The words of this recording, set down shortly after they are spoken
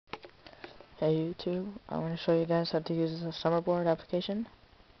Hey YouTube, I'm going to show you guys how to use the Summerboard application.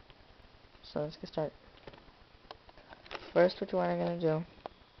 So let's get started. First, what you are going to do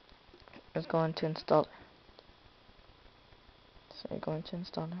is go into installer. So you're going to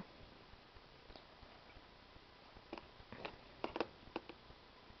installer.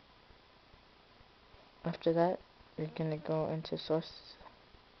 After that, you're going to go into sources,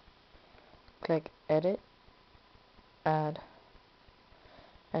 click edit, add,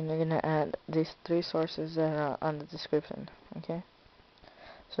 and you're going to add these 3 sources that are on the description, okay?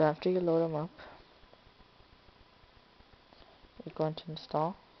 So after you load them up, you're going to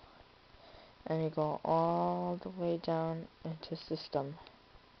install, and you go all the way down into system,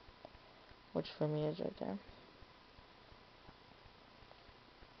 which for me is right there.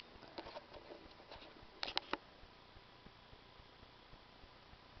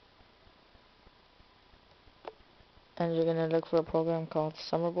 And you're gonna look for a program called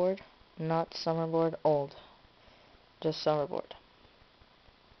Summerboard, not Summerboard old, just Summerboard.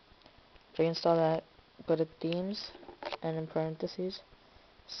 After you install that, go to themes, and in parentheses,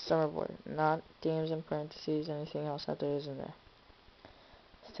 Summerboard, not themes in parentheses, anything else that there is in there.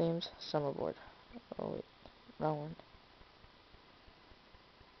 Themes, Summerboard. Oh wait, wrong one.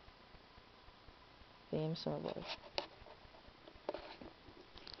 Themes, Summerboard.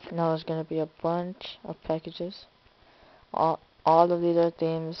 Now there's gonna be a bunch of packages. All of these are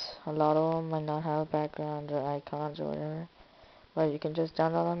themes. A lot of them might not have backgrounds or icons or whatever, but you can just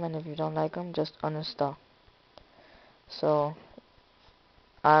download them, and if you don't like them, just uninstall. So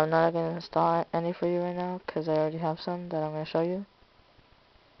I'm not going to install any for you right now because I already have some that I'm going to show you.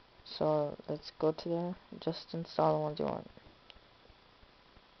 So let's go to there, just install the ones you want.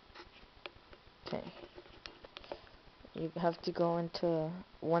 Okay, you have to go into,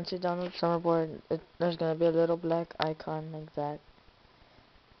 once you download Summerboard, there's going to be a little black icon like that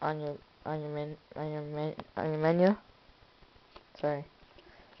on your menu. Sorry.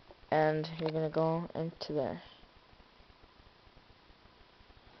 And you're going to go into there.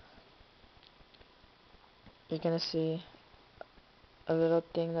 You're going to see a little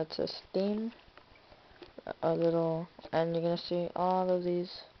thing that says theme, and you're going to see all of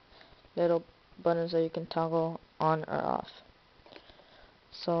these little buttons that you can toggle on or off.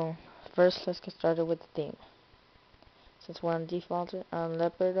 So first, let's get started with the theme. Since we're on default on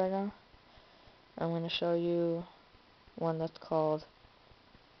leopard right now, I'm going to show you one that's called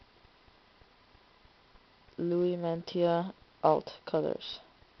Louis Mantia Alt Colors.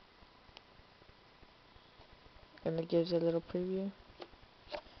 And it gives you a little preview,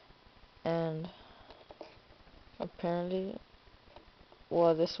 and apparently,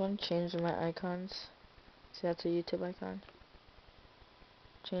 well, this one changed my icons. See, that's a YouTube icon.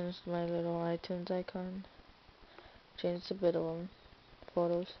 Changed my little iTunes icon. Changed a bit of them,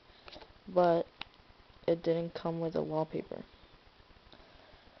 photos, but it didn't come with a wallpaper.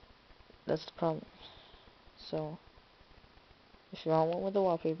 That's the problem. So if you want one with a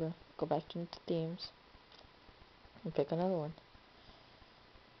wallpaper, go back into themes and pick another one.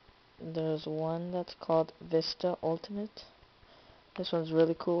 There's one that's called Vista Ultimate. This one's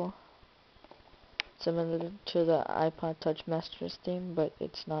really cool. Similar to the Ipod Touch Masters theme, but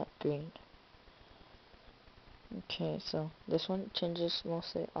it's not green. Okay, so this one changes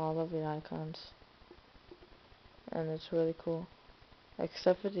mostly all of your icons, and it's really cool,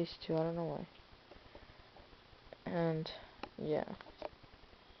 except for these two. I don't know why. And yeah,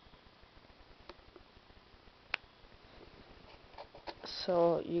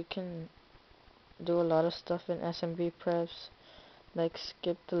 so you can do a lot of stuff in SMB prefs, like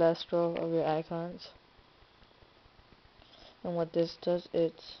skip the last row of your icons. And what this does,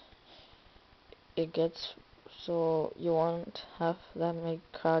 it gets so you won't have that many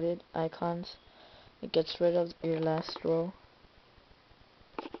crowded icons. It gets rid of your last row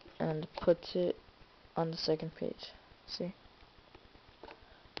and puts it on the second page. See?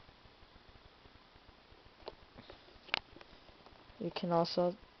 You can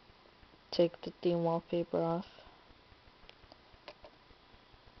also take the theme wallpaper off,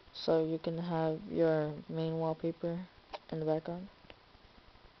 so you can have your main wallpaper in the background.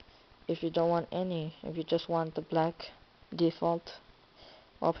 If you don't want any, if you just want the black default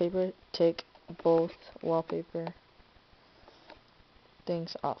wallpaper, take both wallpaper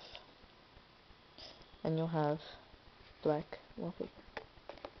things off, and you'll have black wallpaper.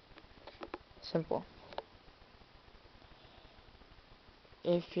 Simple.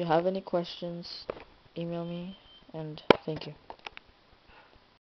 If you have any questions, email me, and thank you.